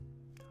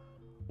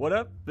What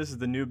up? This is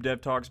the Noob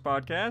Dev Talks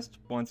podcast.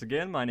 Once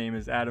again, my name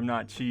is Adam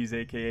Not Cheese,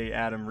 aka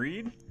Adam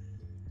Reed.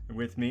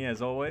 With me,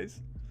 as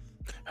always,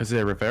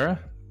 Jose Rivera.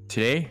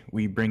 Today,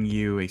 we bring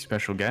you a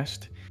special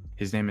guest.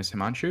 His name is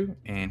Himanshu,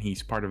 and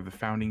he's part of the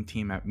founding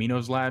team at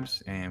Minos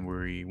Labs, and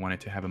we wanted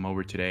to have him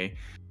over today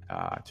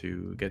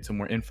to get some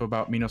more info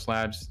about Minos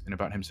Labs and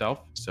about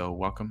himself. So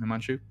welcome,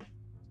 Himanshu.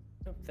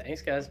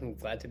 Thanks, guys. I'm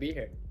glad to be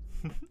here.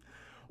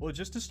 Well,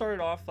 just to start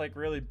it off, like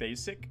really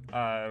basic,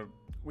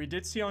 we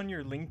did see on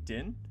your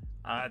LinkedIn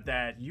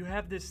that you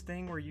have this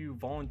thing where you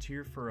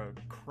volunteer for a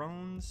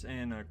Crohn's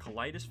and a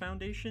colitis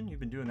foundation. You've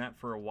been doing that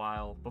for a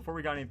while. Before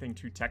we got anything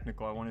too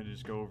technical, I wanted to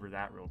just go over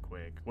that real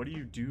quick. What do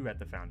you do at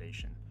the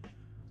foundation?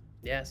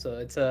 Yeah, so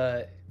it's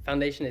a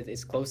foundation.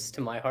 It's close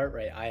to my heart,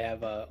 right? I have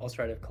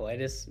ulcerative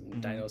colitis,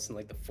 diagnosed in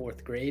like the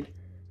 4th grade.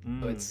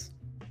 So it's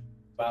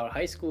throughout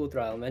high school,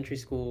 throughout elementary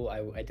school.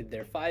 I did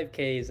their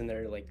 5Ks and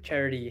their like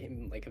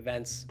charity like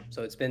events.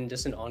 So it's been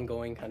just an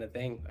ongoing kind of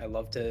thing. I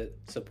love to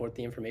support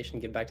the information,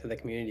 give back to the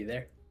community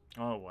there.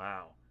 Oh,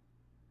 wow.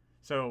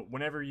 So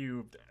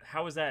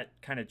how has that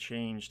kind of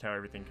changed how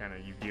everything kind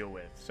of you deal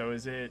with? So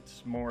is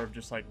it more of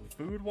just like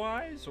food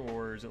wise,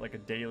 or is it like a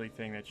daily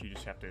thing that you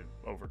just have to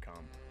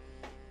overcome?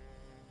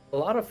 A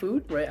lot of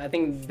food, right? I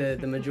think the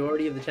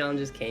majority of the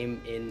challenges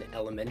came in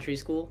elementary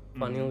school,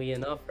 funnily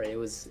enough, right? It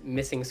was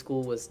missing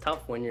school was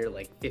tough when you're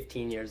like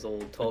 15 years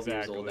old, 12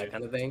 years old, that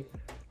kind of thing.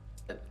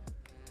 But,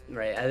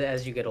 right,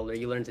 as you get older,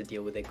 you learn to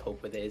deal with it,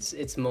 cope with it.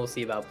 It's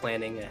mostly about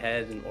planning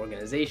ahead and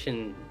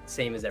organization,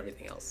 same as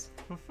everything else.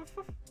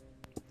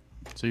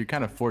 So you're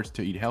kind of forced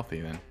to eat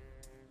healthy then.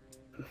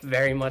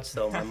 Very much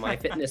so. My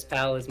fitness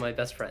pal is my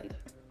best friend.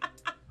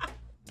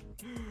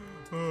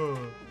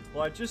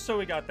 Well, just so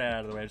we got that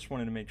out of the way, I just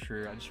wanted to make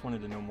sure. I just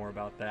wanted to know more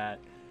about that.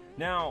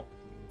 Now,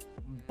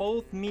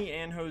 both me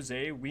and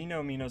Jose, we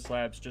know Minos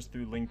Labs just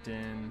through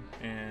LinkedIn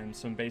and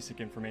some basic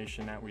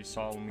information that we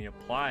saw when we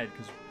applied,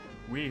 because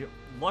we,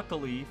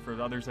 luckily, for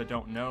the others that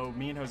don't know,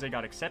 me and Jose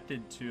got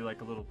accepted to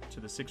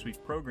the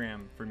 6-week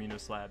program for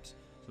Minos Labs.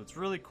 So it's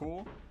really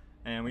cool,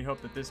 and we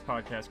hope that this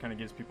podcast kind of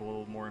gives people a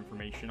little more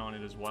information on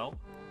it as well.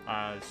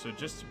 So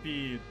just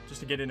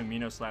to get into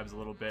Minos Labs a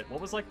little bit,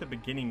 what was like the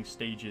beginning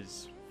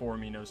stages for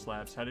Minos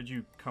Labs? How did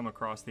you come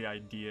across the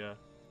idea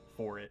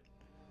for it?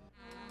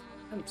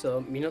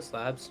 So Minos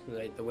Labs,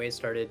 right, the way it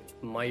started,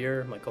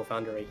 Meyer, my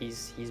co-founder, right,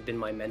 he's been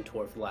my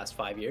mentor for the last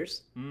 5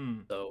 years.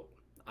 So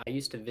I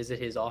used to visit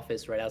his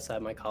office right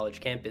outside my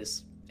college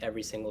campus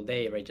every single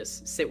day, right?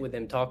 Just sit with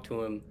him, talk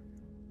to him,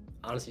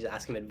 honestly just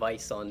ask him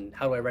advice on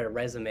how do I write a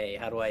resume,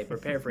 how do I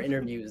prepare for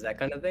interviews, that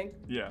kind of thing.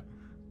 Yeah.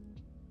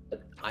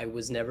 I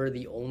was never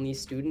the only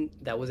student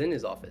that was in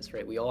his office,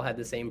 right? We all had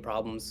the same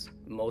problems.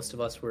 Most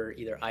of us were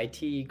either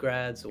IT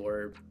grads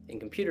or in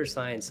computer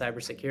science,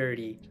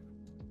 cybersecurity.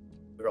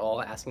 We were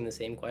all asking the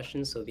same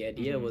questions. So the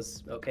idea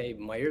was, okay,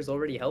 Meyer's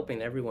already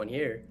helping everyone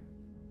here.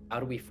 How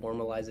do we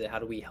formalize it? How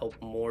do we help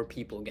more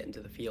people get into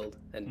the field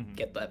and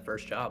get that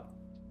first job?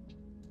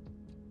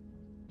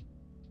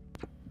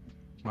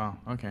 Wow.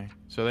 Okay.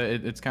 So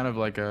it's kind of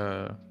like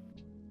a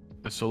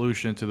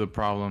solution to the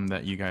problem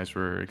that you guys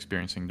were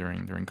experiencing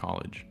during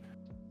college.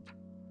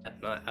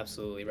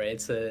 Absolutely right.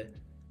 It's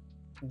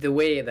the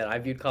way that I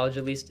viewed college,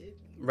 at least.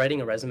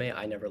 Writing a resume,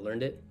 I never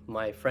learned it.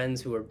 My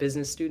friends who were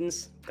business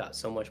students got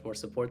so much more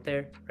support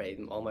there, right?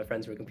 All my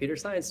friends who were computer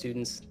science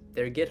students,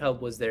 their GitHub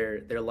was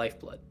their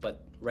lifeblood.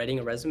 But writing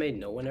a resume,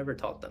 no one ever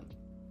taught them.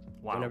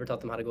 Wow. No one ever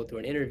taught them how to go through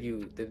an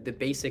interview. The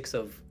basics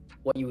of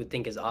what you would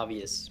think is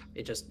obvious,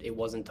 it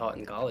wasn't taught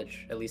in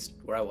college, at least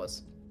where I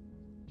was.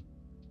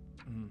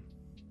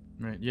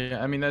 Right.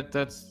 Yeah. I mean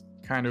that's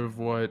kind of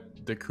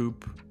what the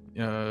Coop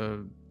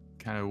kind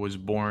of was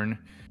born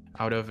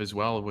out of as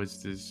well,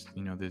 was this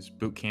this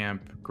boot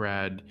camp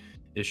grad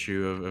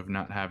issue of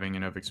not having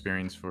enough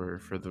experience for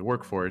the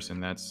workforce,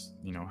 and that's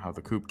how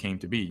the Coop came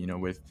to be,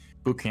 with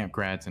boot camp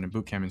grads and a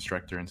boot camp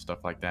instructor and stuff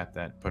like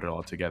that put it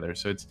all together.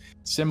 So it's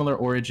similar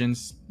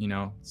origins,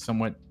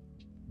 somewhat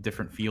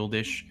different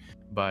field-ish,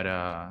 but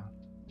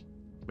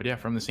yeah,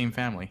 from the same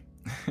family.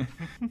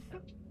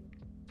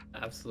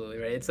 Absolutely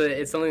right.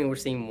 It's something we're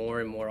seeing more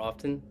and more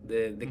often.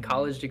 The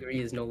college degree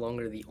is no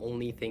longer the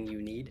only thing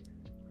you need.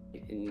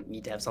 You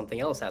need to have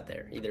something else out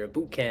there, either a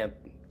boot camp,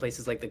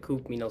 places like the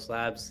Coop, Minos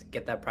Labs,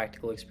 get that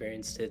practical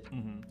experience to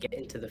get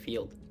into the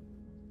field.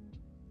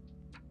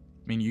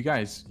 I mean, you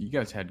guys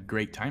had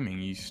great timing.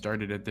 You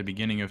started at the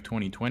beginning of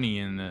 2020,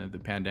 and the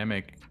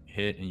pandemic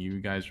hit, and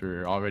you guys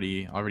were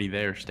already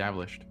there,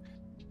 established.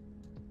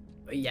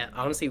 Yeah,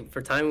 honestly,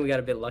 for timing, we got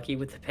a bit lucky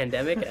with the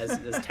pandemic. As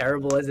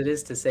terrible as it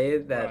is to say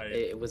that Right.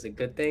 it was a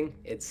good thing,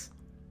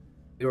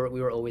 we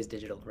were always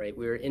digital, right?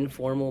 We were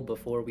informal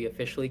before we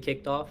officially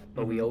kicked off,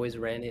 but we always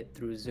ran it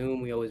through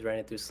Zoom. We always ran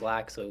it through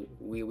Slack. So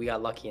we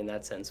got lucky in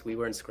that sense. We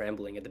weren't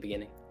scrambling at the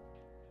beginning.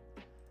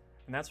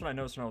 And that's what I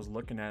noticed when I was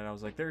looking at it. I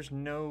was like, there's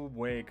no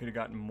way it could have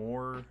gotten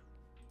more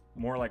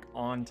like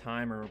on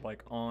time or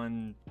like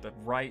on the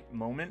right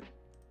moment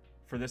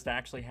for this to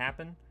actually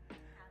happen.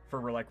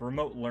 For like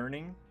remote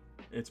learning,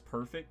 it's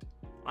perfect.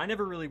 I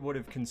never really would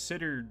have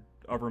considered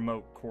a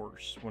remote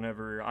course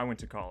whenever I went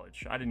to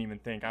college. I didn't even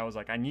think. I was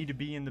like, I need to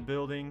be in the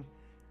building,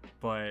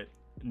 but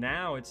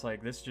now it's like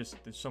it's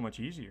so much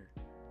easier.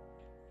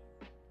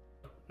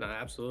 No,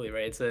 absolutely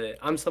right.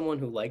 I'm someone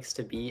who likes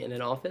to be in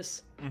an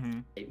office,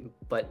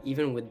 but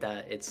even with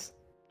that, it's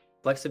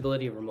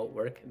flexibility of remote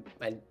work.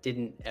 I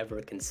didn't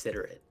ever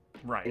consider it.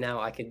 Right.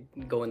 Now I could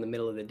go in the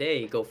middle of the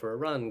day, go for a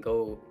run,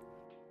 go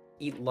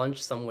eat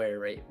lunch somewhere,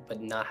 right?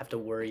 But not have to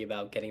worry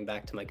about getting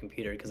back to my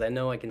computer because I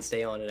know I can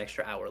stay on an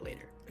extra hour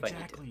later if I need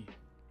to. Exactly.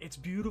 It's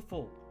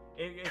beautiful.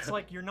 It's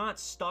like you're not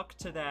stuck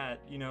to that,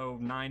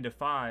 9 to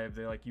 5.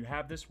 They're like, you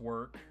have this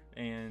work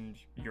and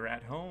you're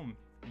at home.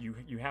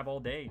 You have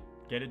all day.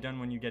 Get it done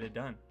when you get it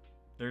done.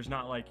 There's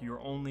not like you're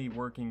only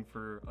working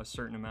for a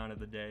certain amount of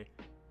the day.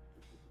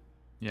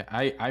 Yeah,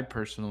 I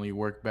personally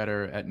work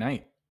better at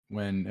night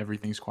when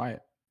everything's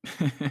quiet.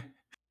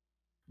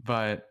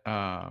 But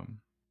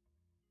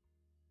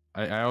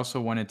I also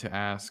wanted to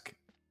ask,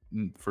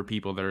 for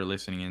people that are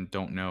listening and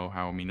don't know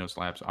how Minos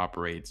Labs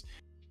operates,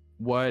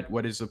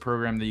 what is the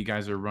program that you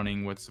guys are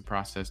running? What's the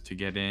process to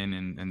get in,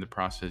 and the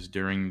process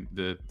during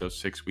those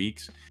 6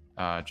 weeks?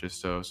 Just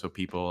so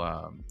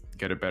people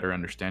get a better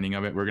understanding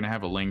of it. We're gonna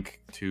have a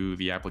link to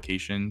the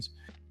applications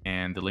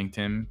and the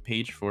LinkedIn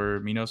page for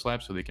Minos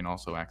Labs, so they can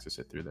also access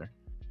it through there.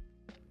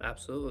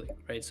 Absolutely,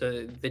 right?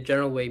 So the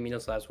general way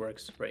Minos Labs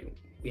works, right?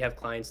 We have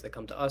clients that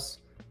come to us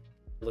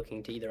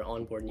looking to either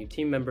onboard new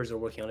team members or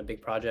working on a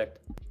big project.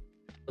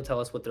 They'll tell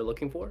us what they're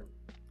looking for.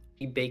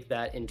 We bake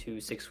that into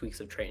 6 weeks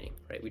of training,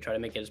 right? We try to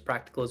make it as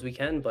practical as we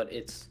can, but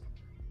the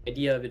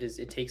idea of it is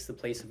it takes the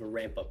place of a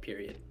ramp-up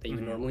period that you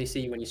would normally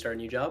see when you start a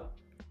new job.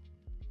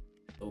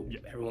 So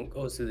everyone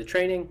goes through the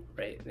training,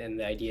 right? And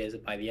the idea is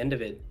that by the end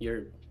of it,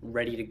 you're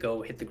ready to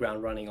go hit the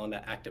ground running on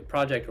that active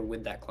project or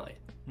with that client.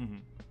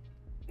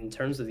 In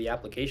terms of the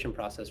application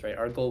process, right?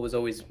 Our goal was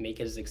always make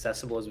it as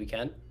accessible as we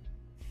can.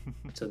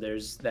 So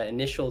there's that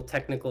initial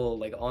technical,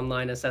 like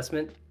online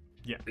assessment.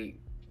 Yeah. We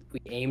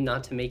aim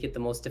not to make it the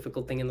most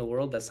difficult thing in the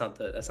world. That's not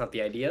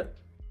the idea.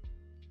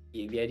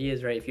 The idea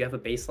is, right, if you have a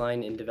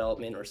baseline in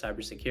development or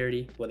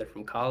cybersecurity, whether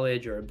from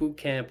college or a boot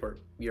camp or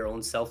your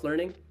own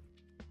self-learning,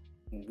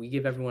 we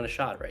give everyone a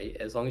shot, right?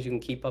 As long as you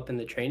can keep up in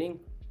the training,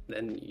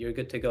 then you're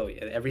good to go.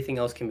 Everything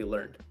else can be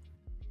learned.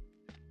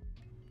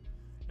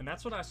 And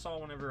that's what I saw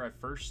whenever I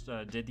first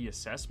did the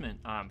assessment.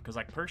 Because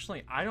like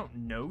personally, I don't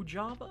know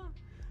Java.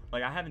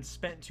 Like I haven't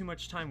spent too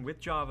much time with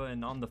Java,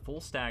 and on the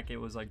full stack, it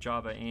was like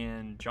Java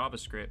and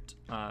JavaScript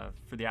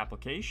for the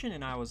application.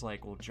 And I was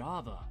like, well,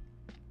 Java.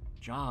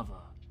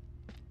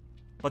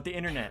 But the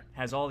internet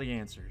has all the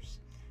answers.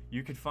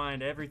 You could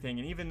find everything,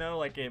 and even though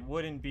like it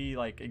wouldn't be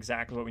like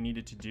exactly what we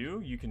needed to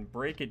do, you can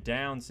break it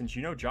down. Since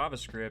you know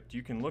JavaScript,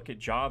 you can look at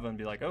Java and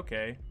be like,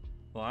 okay,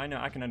 well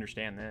I can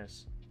understand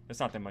this. It's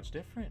not that much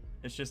different.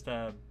 It's just it's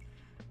a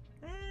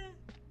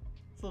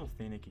little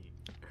finicky.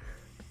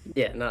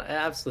 Yeah, no,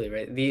 absolutely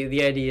right.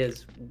 The idea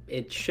is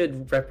it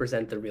should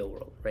represent the real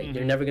world, right?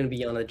 You're never going to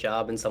be on a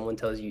job and someone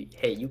tells you,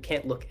 hey, you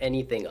can't look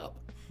anything up.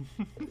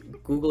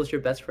 Google is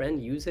your best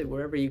friend. Use it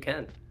wherever you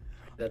can.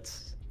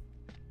 That's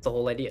the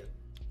whole idea.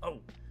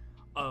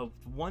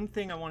 One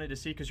thing I wanted to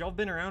see, because y'all have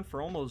been around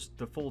for almost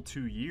the full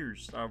 2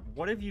 years.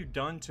 What have you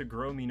done to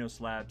grow Minos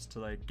Labs to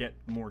like get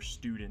more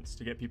students,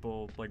 to get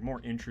people like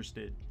more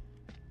interested?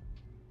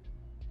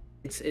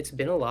 It's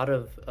been a lot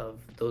of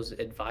those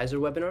advisor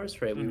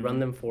webinars, right? We run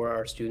them for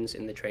our students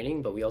in the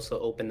training, but we also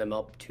open them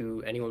up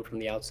to anyone from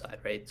the outside,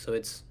 right? So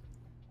it's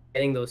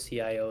getting those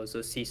CIOs,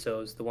 those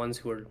CISOs, the ones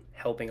who are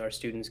helping our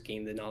students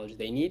gain the knowledge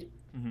they need.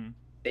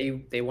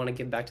 They want to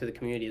give back to the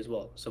community as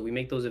well. So we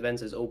make those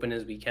events as open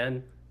as we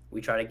can. We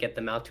try to get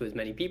them out to as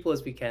many people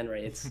as we can,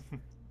 right? It's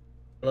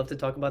I love to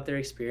talk about their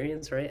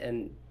experience, right?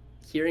 And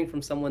hearing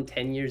from someone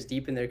 10 years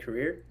deep in their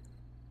career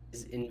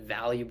is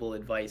invaluable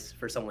advice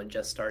for someone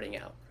just starting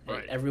out.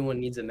 Right? Everyone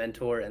needs a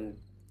mentor, and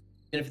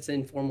even if it's an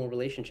informal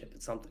relationship,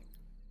 it's something.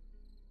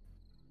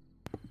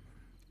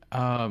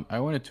 I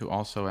wanted to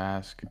also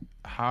ask,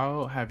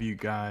 how have you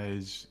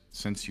guys,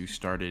 since you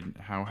started,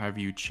 how have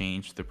you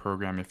changed the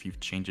program, if you've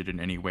changed it in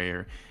any way,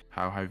 or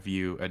how have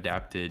you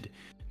adapted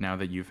now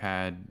that you've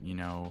had,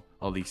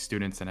 all these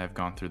students that have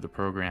gone through the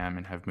program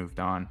and have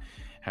moved on?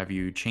 Have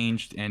you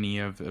changed any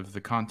of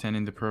the content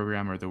in the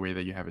program or the way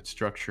that you have it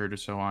structured or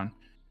so on?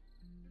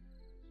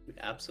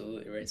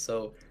 Absolutely, right.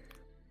 So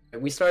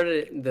we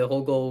started, the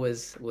whole goal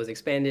was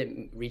expand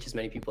it, reach as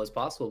many people as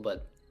possible,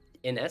 but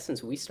in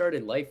essence, we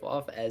started life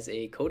off as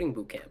a coding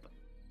boot camp.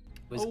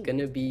 It was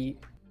gonna be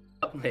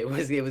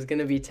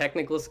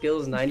technical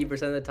skills 90%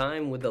 of the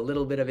time with a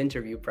little bit of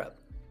interview prep.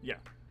 Yeah.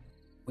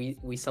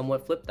 We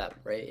somewhat flipped that,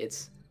 right?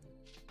 It's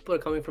people are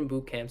coming from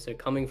boot camps, they're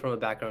coming from a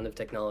background of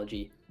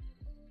technology.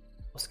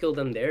 Skill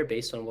them there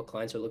based on what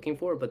clients are looking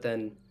for, but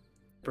then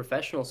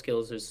professional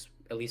skills is,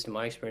 at least in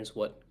my experience,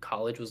 what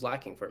college was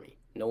lacking for me.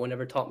 No one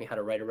ever taught me how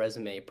to write a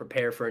resume,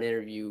 prepare for an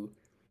interview,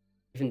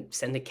 even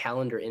send a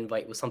calendar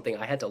invite was something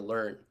I had to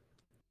learn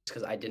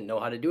because I didn't know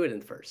how to do it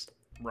in first.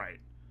 Right.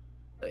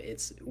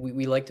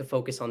 We like to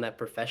focus on that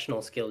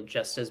professional skill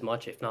just as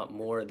much, if not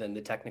more, than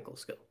the technical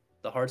skill.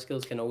 The hard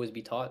skills can always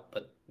be taught,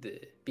 but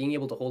being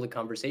able to hold a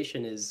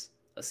conversation is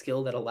a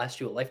skill that'll last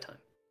you a lifetime.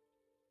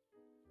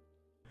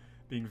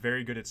 Being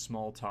very good at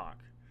small talk.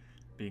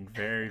 Being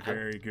very,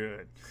 very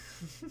good.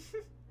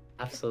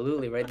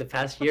 Absolutely, right? The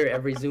past year,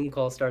 every Zoom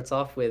call starts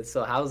off with,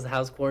 so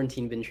how's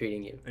quarantine been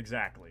treating you?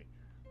 Exactly.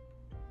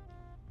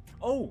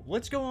 Oh,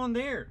 let's go on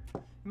there.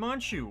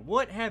 Himanshu,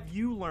 what have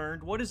you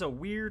learned? What is a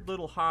weird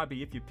little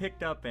hobby, if you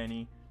picked up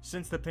any,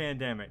 since the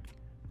pandemic?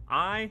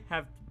 I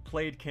have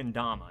played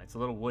kendama. It's a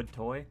little wood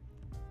toy.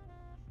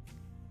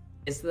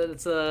 It's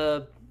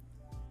a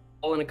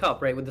all in a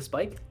cup, right, with the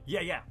spike?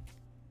 Yeah.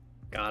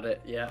 Got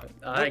it. Yeah.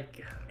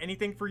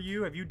 Anything for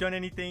you? Have you done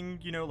anything,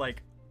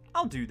 like,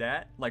 I'll do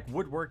that, like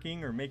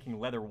woodworking or making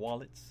leather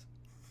wallets?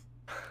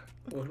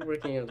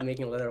 Woodworking and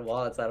making leather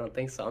wallets, I don't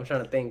think so. I'm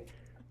trying to think.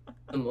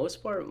 For the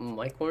most part,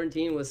 my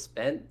quarantine was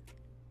spent.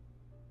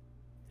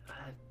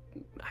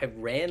 I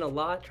ran a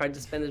lot, tried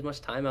to spend as much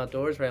time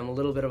outdoors, right? I'm a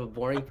little bit of a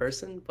boring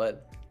person,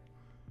 but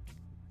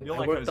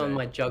I worked on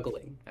my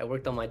juggling.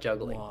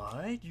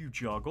 What? You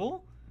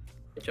juggle?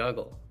 I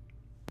juggle.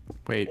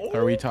 Wait,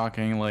 are we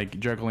talking like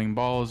juggling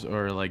balls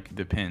or like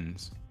the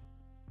pins?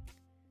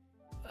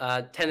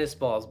 Tennis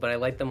balls, but I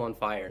light them on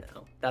fire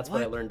now. That's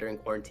what I What? learned during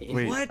quarantine.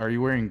 Wait, What? are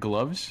you wearing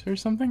gloves or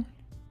something?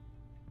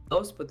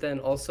 Those, but then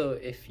also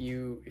if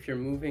you're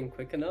moving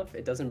quick enough,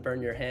 it doesn't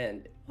burn your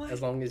hand What?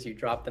 as long as you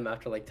drop them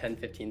after like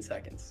 10-15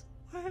 seconds.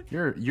 What?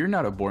 You're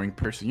not a boring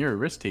person. You're a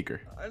risk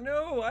taker. I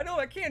know.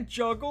 I can't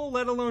juggle,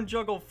 let alone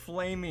juggle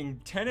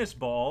flaming tennis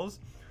balls.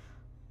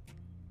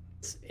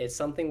 It's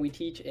something we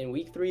teach in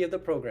week 3 of the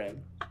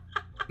program.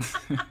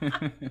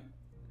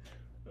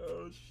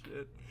 Oh,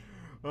 shit.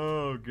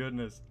 Oh,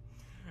 goodness.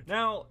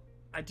 Now,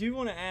 I do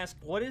want to ask,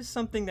 what is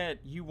something that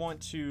you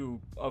want to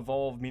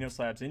evolve Minos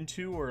Labs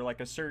into, or like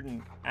a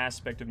certain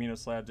aspect of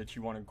Minos Labs that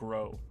you want to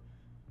grow?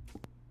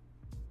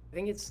 I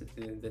think it's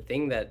the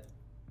thing that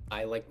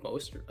I like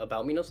most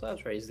about Minos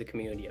Labs, right, is the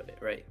community of it,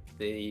 right?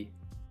 The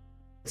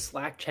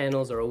Slack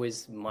channels are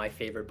always my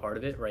favorite part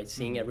of it, right?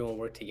 Seeing everyone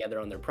work together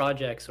on their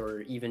projects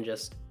or even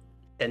just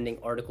sending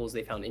articles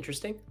they found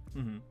interesting.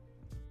 Mm-hmm.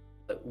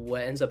 But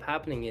what ends up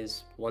happening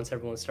is once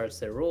everyone starts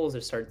their roles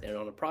or they're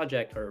on a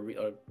project or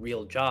a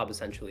real job,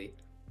 essentially,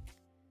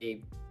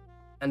 they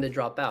tend to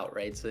drop out,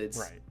 right? So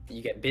it's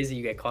you get busy,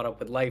 you get caught up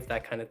with life,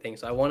 that kind of thing.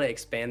 So I want to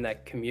expand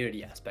that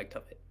community aspect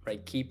of it,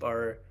 right? Keep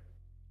our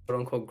quote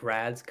unquote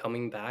grads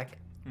coming back,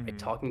 right?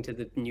 Talking to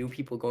the new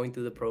people going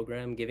through the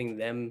program, giving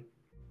them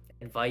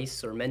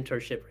advice or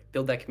mentorship,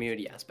 build that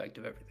community aspect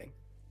of everything.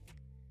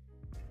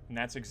 And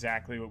that's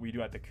exactly what we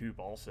do at the Coop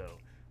also.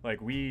 Like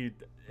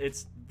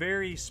it's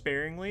very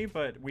sparingly,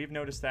 but we've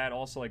noticed that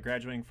also, like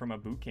graduating from a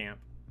boot camp.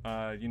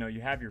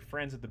 You have your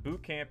friends at the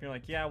boot camp, and you're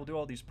like, yeah, we'll do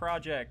all these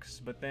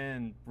projects, but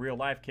then real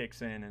life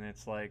kicks in, and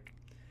it's like,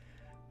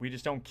 we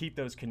just don't keep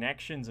those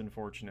connections,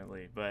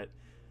 unfortunately. But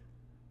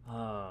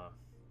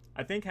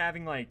I think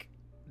having like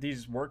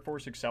these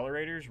workforce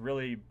accelerators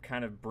really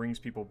kind of brings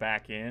people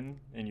back in,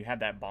 and you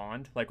have that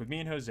bond. Like with me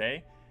and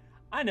Jose,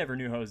 I never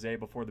knew Jose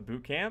before the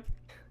boot camp.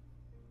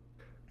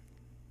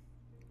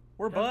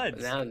 We're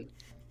buds.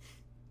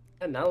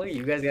 Now look,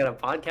 you guys got a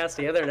podcast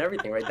together and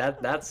everything, right?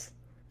 That's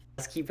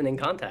keeping in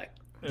contact.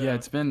 Yeah,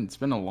 it's been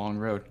a long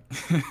road.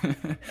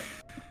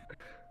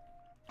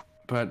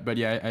 But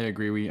yeah, I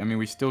agree.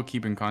 We still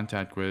keep in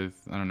contact with,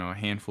 I don't know, a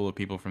handful of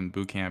people from the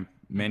boot camp.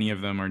 Many of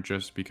them are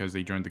just because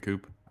they joined the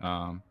Coop,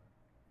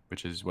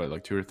 which is what,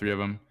 like 2 or 3 of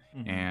them.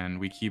 And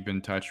we keep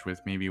in touch with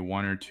maybe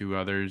 1 or 2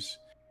 others,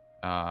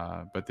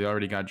 but they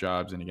already got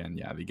jobs. And again,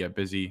 yeah, they get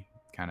busy,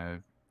 kind of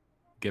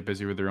get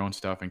busy with their own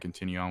stuff and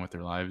continue on with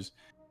their lives.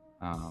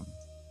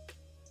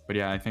 But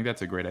yeah, I think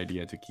that's a great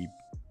idea to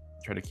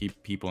try to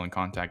keep people in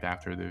contact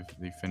after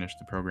they've finished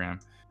the program.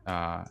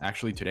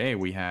 Actually, today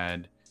we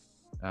had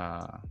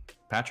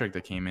Patrick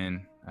that came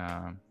in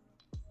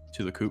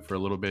to the Coop for a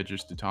little bit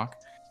just to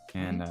talk,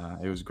 and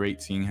it was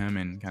great seeing him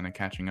and kind of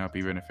catching up,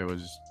 even if it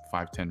was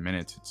 5-10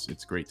 minutes.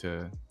 It's great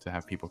to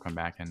have people come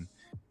back and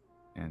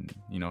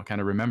kind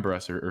of remember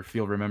us or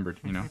feel remembered.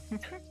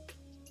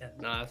 Yeah,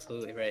 no,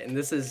 absolutely right. And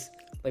this is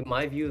like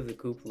my view of the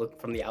Coop.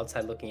 Look from the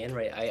outside looking in,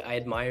 right? I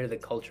admire the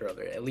culture of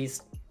it. At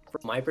least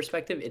from my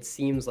perspective, it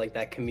seems like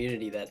that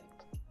community that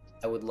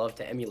I would love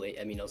to emulate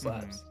at Minos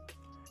Labs.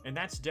 And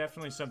that's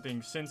definitely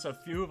something, since a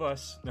few of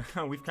us,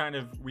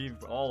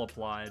 we've all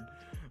applied.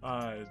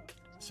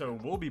 So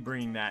we'll be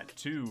bringing that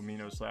to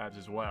Minos Labs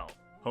as well,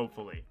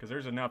 hopefully, because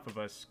there's enough of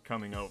us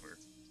coming over.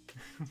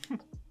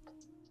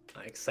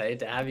 I'm excited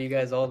to have you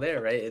guys all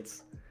there, right?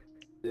 It's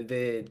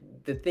the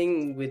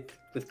thing with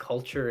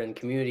culture and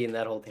community and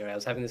that whole thing, right? I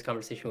was having this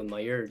conversation with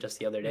Mayur just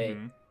the other day.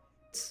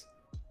 It's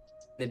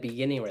the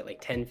beginning, right?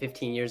 Like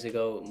 10-15 years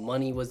ago,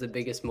 money was the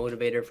biggest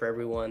motivator for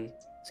everyone.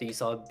 So you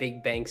saw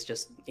big banks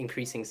just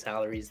increasing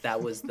salaries.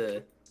 That was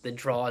the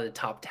draw to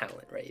top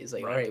talent, right? It's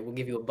like, all right, we'll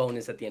give you a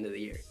bonus at the end of the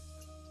year.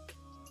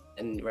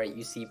 And right,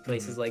 you see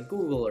places like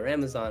Google or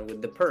Amazon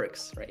with the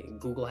perks, right?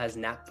 Google has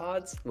nap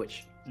pods,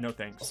 which no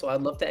thanks. So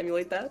I'd love to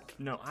emulate that.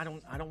 No, I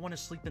don't want to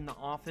sleep in the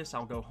office.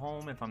 I'll go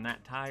home if I'm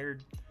that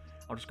tired.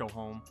 I'll just go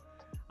home.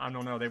 I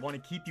don't know. They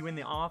want to keep you in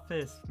the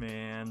office,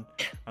 man.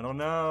 I don't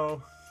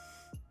know.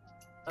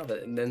 Oh,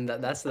 but then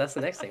that's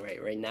the next thing,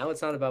 right? Right now,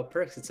 it's not about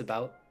perks. It's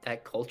about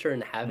that culture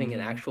and having an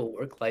actual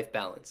work-life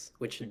balance,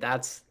 which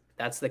that's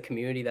the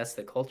community, that's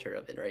the culture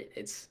of it, right?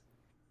 It's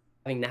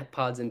having nap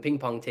pods and ping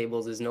pong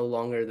tables is no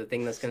longer the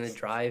thing that's going to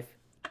drive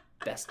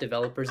best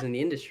developers in the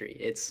industry.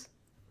 It's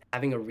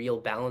having a real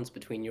balance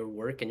between your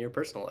work and your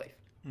personal life.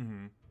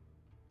 Mm-hmm.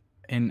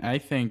 And I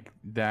think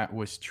that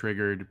was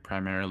triggered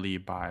primarily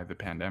by the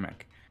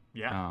pandemic.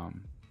 Yeah.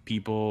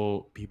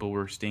 People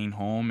were staying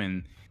home,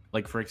 and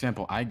like, for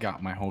example, I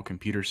got my whole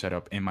computer set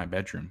up in my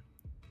bedroom.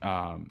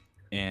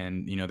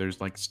 And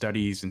there's like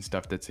studies and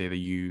stuff that say that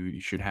you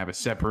should have a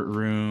separate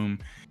room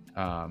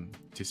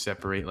to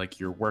separate like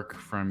your work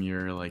from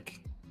your like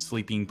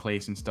sleeping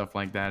place and stuff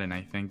like that. And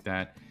I think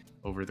that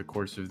over the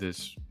course of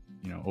this,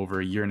 over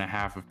a year and a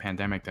half of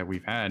pandemic that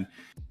we've had,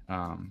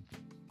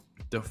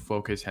 the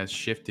focus has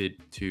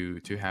shifted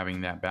to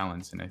having that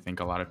balance. And I think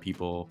a lot of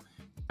people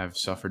have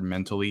suffered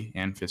mentally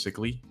and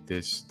physically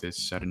this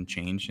sudden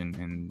change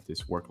in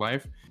this work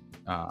life.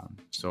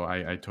 So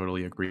I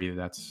totally agree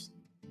that's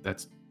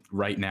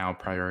right now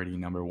priority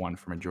number one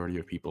for majority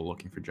of people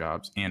looking for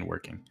jobs and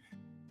working.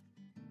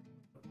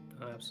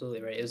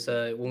 Absolutely right. It was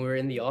when we were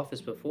in the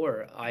office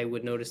before, I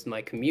would notice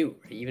my commute,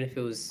 right? Even if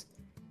it was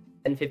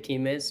 10-15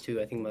 minutes to,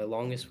 I think my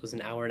longest was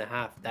an hour and a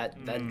half.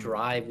 That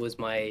drive was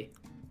my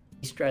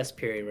stress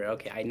period where,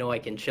 okay, I know I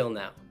can chill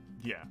now.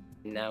 Yeah.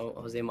 Now,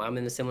 Jose, I'm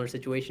in a similar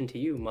situation to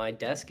you. My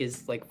desk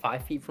is like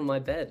 5 feet from my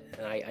bed,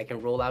 and I can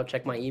roll out,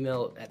 check my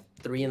email at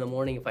 3 in the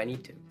morning if I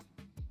need to,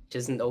 which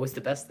isn't always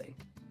the best thing.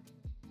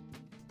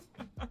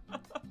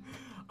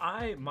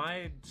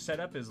 My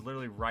setup is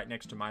literally right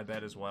next to my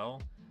bed as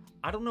well.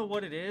 I don't know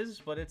what it is,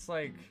 but it's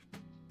like,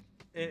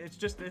 it's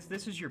just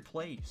this is your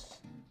place.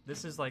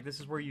 This is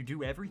where you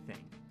do everything,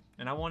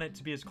 and I want it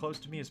to be as close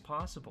to me as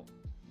possible.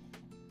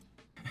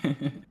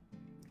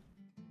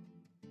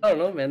 I don't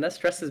know, man. That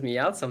stresses me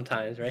out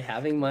sometimes, right?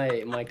 Having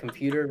my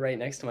computer right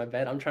next to my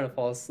bed. I'm trying to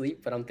fall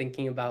asleep, but I'm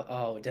thinking about,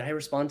 oh, did I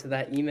respond to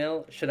that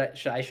email? Should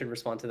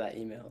respond to that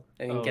email?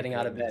 And then getting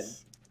out of bed.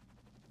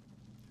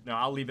 No,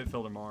 I'll leave it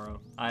till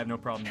tomorrow. I have no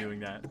problem doing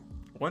that.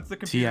 Once the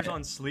computer's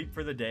on sleep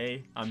for the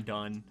day, I'm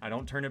done. I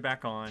don't turn it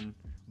back on,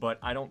 but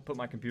I don't put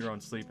my computer on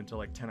sleep until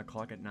like 10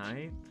 o'clock at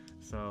night.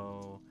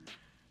 So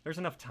there's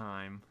enough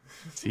time.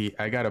 See,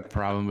 I got a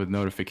problem with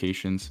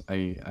notifications.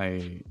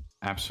 I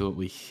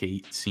absolutely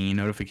hate seeing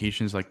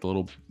notifications, like the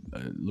little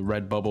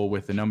red bubble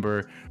with the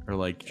number, or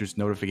like just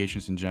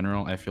notifications in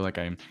general. I feel like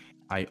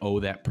I owe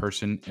that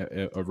person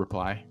a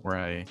reply, where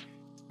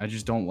I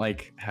just don't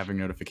like having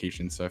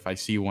notifications. So if I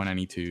see one, I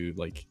need to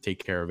like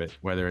take care of it,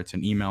 whether it's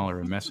an email or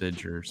a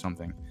message or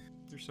something.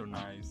 You're so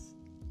nice.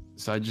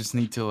 So I just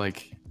need to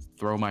like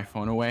throw my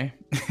phone away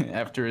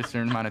after a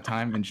certain amount of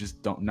time and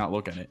just not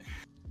look at it.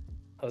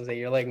 Jose,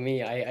 you're like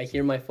me. I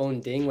hear my phone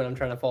ding when I'm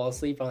trying to fall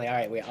asleep. I'm like, all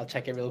right, wait, I'll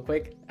check it real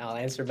quick. I'll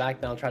answer back,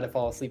 then I'll try to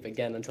fall asleep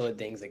again until it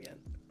dings again.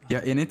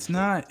 Yeah, and it's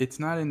not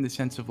in the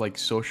sense of like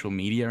social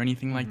media or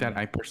anything like that.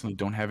 I personally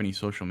don't have any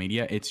social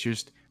media. It's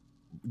just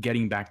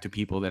getting back to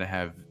people that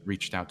have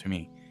reached out to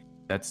me.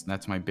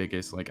 That's my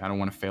biggest, like, I don't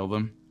want to fail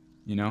them,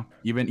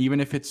 even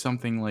if it's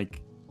something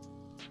like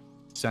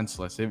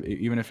senseless,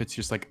 even if it's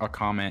just like a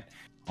comment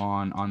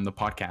on the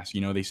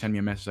podcast, they send me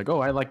a message like, oh,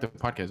 I like the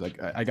podcast,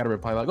 like I got to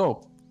reply like,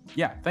 oh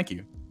yeah, thank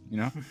you.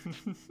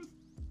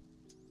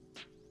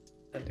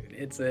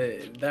 It's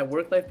that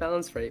work-life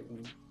balance, right?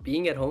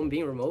 Being at home,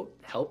 being remote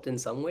helped in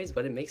some ways,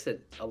 but it makes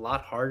it a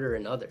lot harder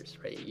in others,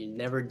 right? You're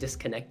never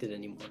disconnected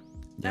anymore.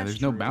 Yeah,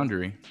 there's no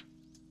boundary.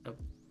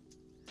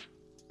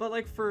 But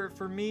like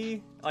for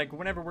me, like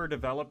whenever we're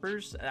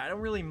developers, I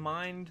don't really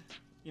mind,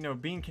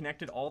 being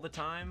connected all the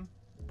time.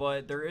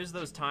 But there is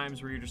those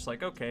times where you're just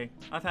like, okay,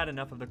 I've had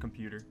enough of the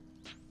computer.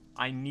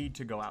 I need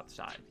to go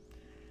outside.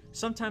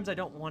 Sometimes I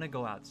don't want to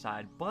go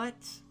outside, but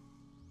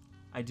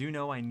I do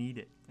know I need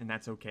it, and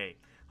that's okay.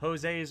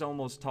 Jose's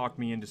almost talked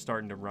me into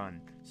starting to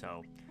run,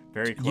 so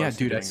very close. Yeah,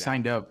 dude, I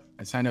signed up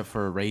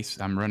for a race.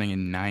 I'm running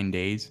in 9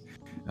 days.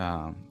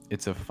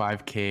 It's a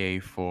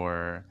 5K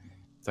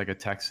it's like a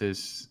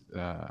Texas,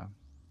 they're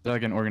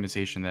like an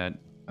organization that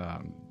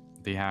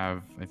they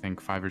have, I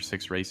think, 5 or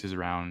 6 races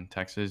around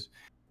Texas.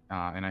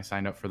 And I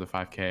signed up for the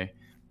 5K,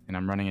 and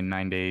I'm running in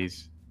 9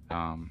 days.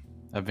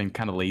 I've been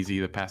kind of lazy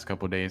the past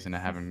couple of days, and I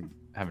haven't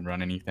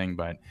run anything.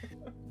 But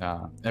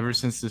ever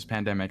since this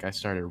pandemic, I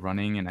started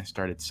running and I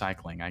started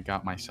cycling. I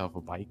got myself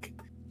a bike,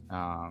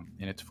 and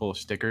it's full of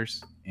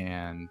stickers,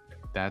 and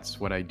that's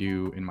what I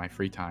do in my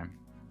free time.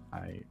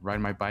 I ride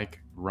my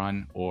bike,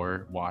 run,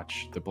 or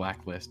watch The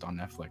Blacklist on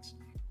Netflix.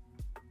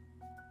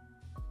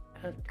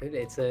 Good.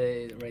 It's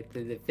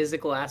the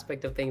physical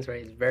aspect of things,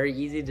 right? It's very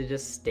easy to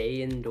just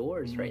stay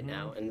indoors right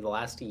now in the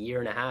last year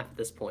and a half at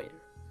this point.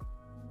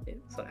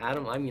 So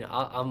Adam,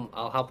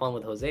 I'll hop on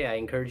with Jose. I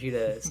encourage you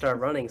to start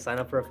running. Sign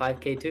up for a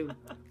 5K too.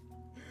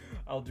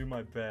 I'll do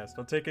my best.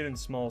 I'll take it in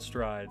small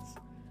strides.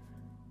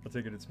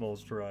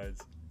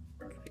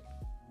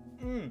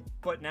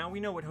 But now we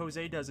know what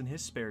Jose does in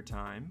his spare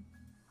time.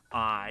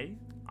 I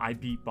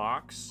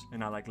beatbox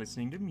and I like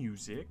listening to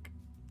music.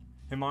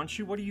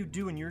 Himanshu, what do you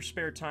do in your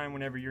spare time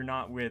whenever you're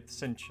not with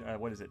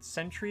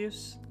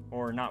Centrius,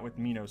 or not with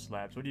Minos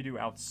Labs? What do you do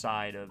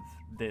outside of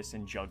this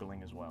and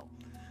juggling as well?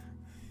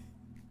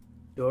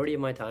 Majority of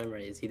my time,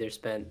 right, is either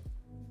spent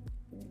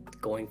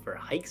going for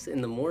hikes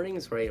in the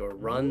mornings, right, or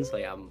runs.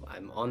 Like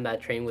I'm on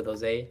that train with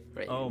Jose,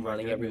 right? Oh, my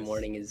running every goodness.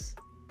 morning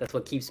that's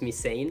what keeps me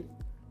sane.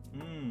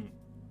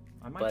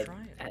 I might But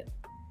try it.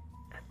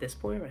 at this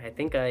point, right, I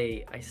think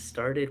I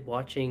started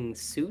watching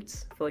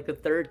Suits for like the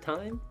third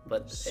time,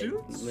 but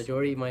Suits?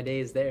 majority of my day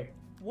is there.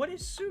 What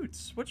is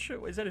Suits? What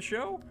show? Is that a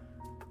show?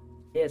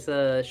 Yeah, it's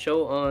a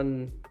show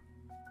on.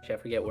 Actually, I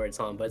forget where it's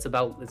on, but it's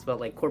about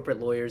like corporate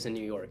lawyers in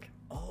New York.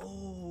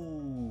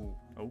 Oh,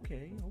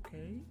 okay.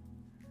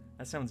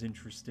 That sounds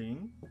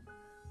interesting.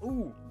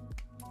 Ooh.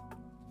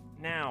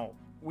 Now,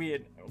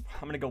 I'm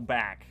gonna go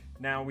back.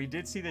 Now, we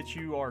did see that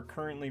you are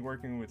currently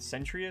working with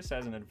Centrius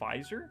as an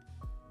advisor.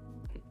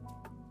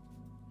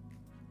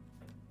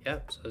 Yeah,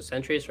 so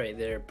Centrius, right,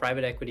 they're a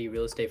private equity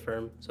real estate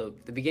firm. So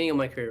the beginning of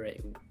my career,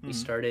 right, we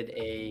started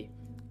I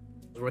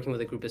was working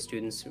with a group of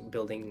students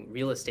building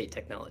real estate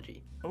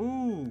technology.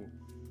 Ooh.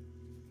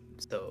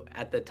 So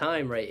at the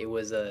time, right, it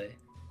was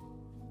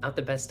not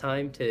the best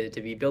time to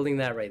be building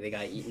that, right? They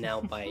got eaten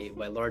out by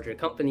larger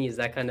companies,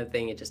 that kind of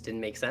thing. It just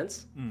didn't make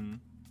sense.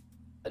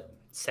 But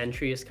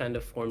Centrius kind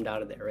of formed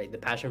out of there, right? The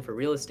passion for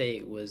real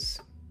estate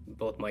was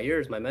both my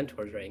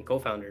mentors, right, and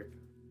co-founder,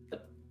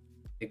 but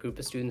the group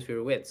of students we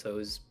were with. So it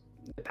was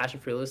the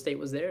passion for real estate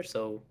was there.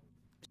 So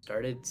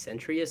started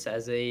Centrius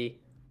as a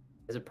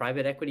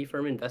private equity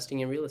firm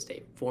investing in real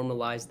estate,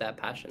 formalized that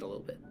passion a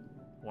little bit.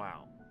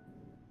 Wow.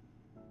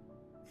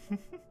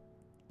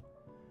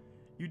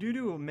 You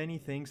do many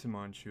things,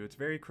 Himanshu. It's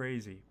very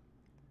crazy.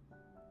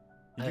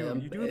 You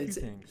do a few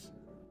things.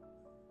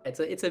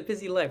 It's a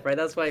busy life, right?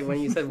 That's why when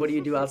you said, what do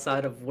you do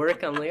outside of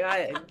work? I'm like,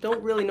 I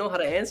don't really know how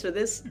to answer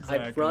this.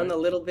 Exactly. I run a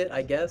little bit,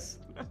 I guess.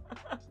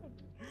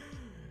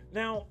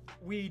 Now,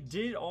 we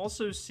did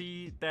also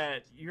see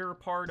that you're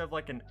part of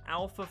like an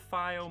Alpha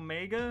Phi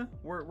Omega.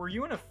 Were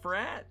you in a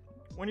frat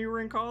when you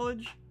were in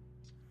college?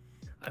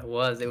 I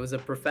was. It was a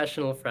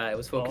professional frat. It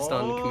was focused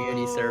on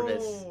community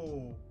service.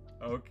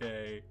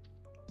 Okay.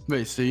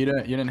 Wait, so you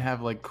didn't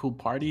have like cool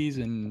parties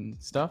and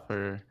stuff,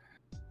 or?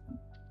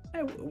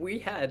 Yeah, we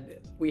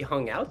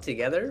hung out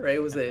together, right?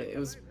 It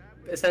was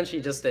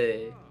essentially just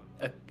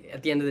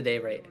at the end of the day,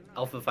 right?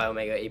 Alpha Phi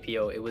Omega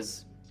APO. It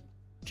was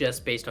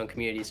just based on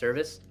community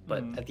service,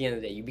 but at the end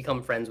of the day, you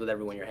become friends with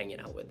everyone you're hanging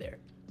out with there.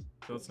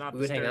 So it's not We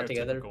the would hang out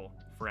together. stereotypical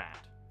frat.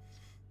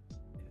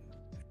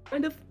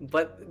 Kind of,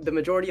 but the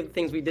majority of the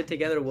things we did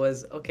together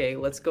was, okay,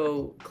 let's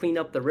go clean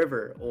up the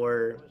river,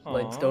 or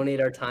let's Aw. donate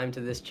our time to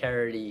this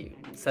charity,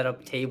 set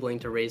up tabling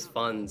to raise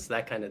funds,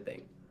 that kind of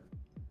thing.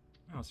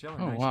 Oh, so y'all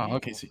are Oh nice wow. people.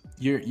 Okay, so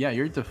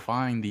you're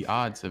defying the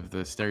odds of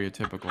the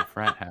stereotypical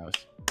frat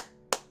house.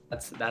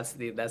 That's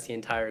the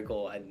entire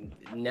goal. I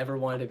never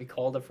wanted to be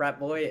called a frat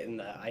boy,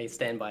 and I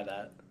stand by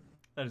that.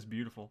 That is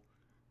beautiful.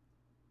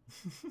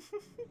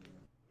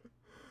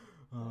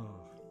 Oh.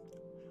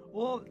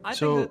 Well, I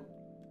So- think that...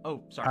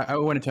 Oh, sorry. I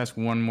wanted to ask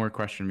one more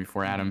question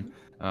before Adam,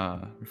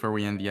 before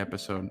we end the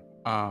episode.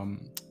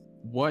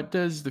 What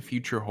does the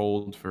future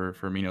hold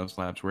for Minos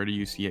Labs? Where do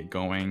you see it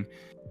going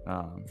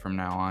from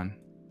now on?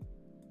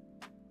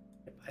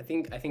 I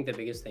think the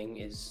biggest thing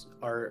is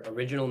our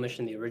original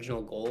mission, the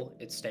original goal.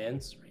 It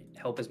stands. Right?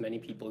 Help as many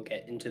people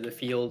get into the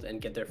field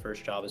and get their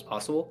first job as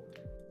possible.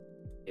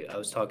 I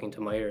was talking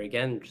to Meyer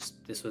again.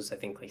 This was, I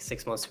think, like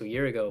 6 months to a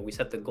year ago. We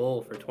set the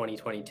goal for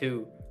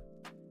 2022.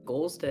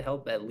 Goals to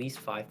help at least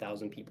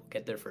 5,000 people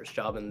get their first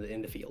job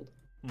in the field.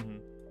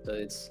 So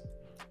it's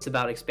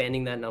about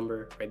expanding that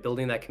number, right?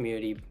 Building that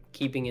community,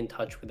 keeping in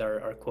touch with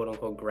our quote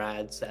unquote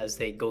grads as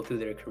they go through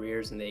their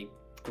careers and they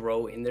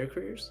grow in their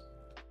careers.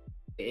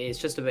 It's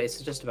just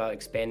about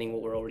expanding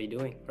what we're already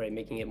doing, right?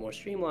 Making it more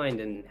streamlined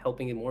and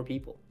helping more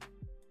people.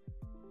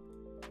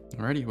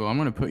 Alrighty, well, I'm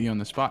gonna put you on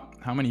the spot.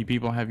 How many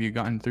people have you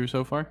gotten through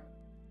so far?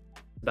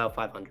 About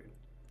 500.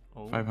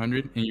 Oh.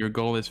 500, and your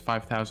goal is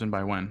 5,000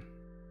 by when?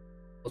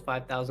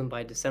 5,000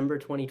 by December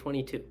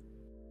 2022.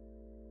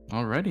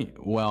 Alrighty,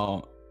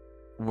 well,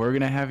 we're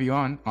gonna have you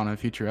on a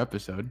future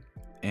episode,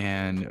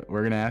 and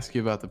we're gonna ask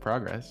you about the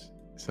progress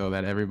so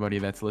that everybody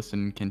that's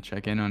listening can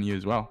check in on you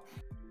as well.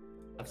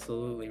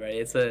 Absolutely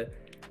right.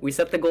 We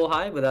set the goal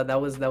high, but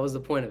that was the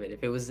point of it.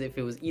 If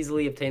it was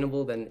easily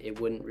obtainable, then it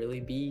wouldn't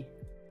really be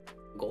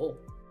a goal.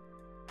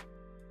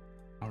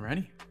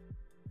 Alrighty.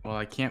 Well,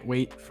 I can't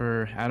wait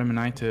for Adam and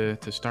I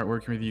to start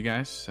working with you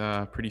guys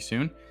pretty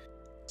soon.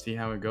 See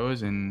how it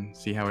goes and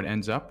see how it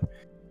ends up.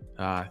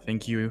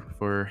 Thank you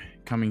for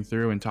coming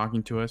through and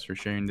talking to us, for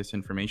sharing this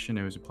information.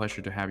 It was a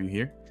pleasure to have you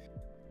here.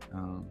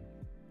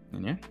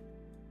 And yeah.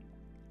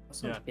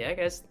 Awesome. Yeah,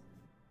 guys.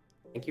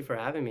 Thank you for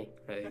having me.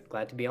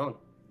 Glad to be on.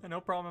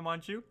 No problem,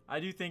 Himanshu. I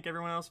do thank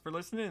everyone else for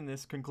listening, and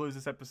this concludes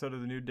this episode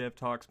of the New Dev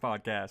Talks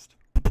podcast.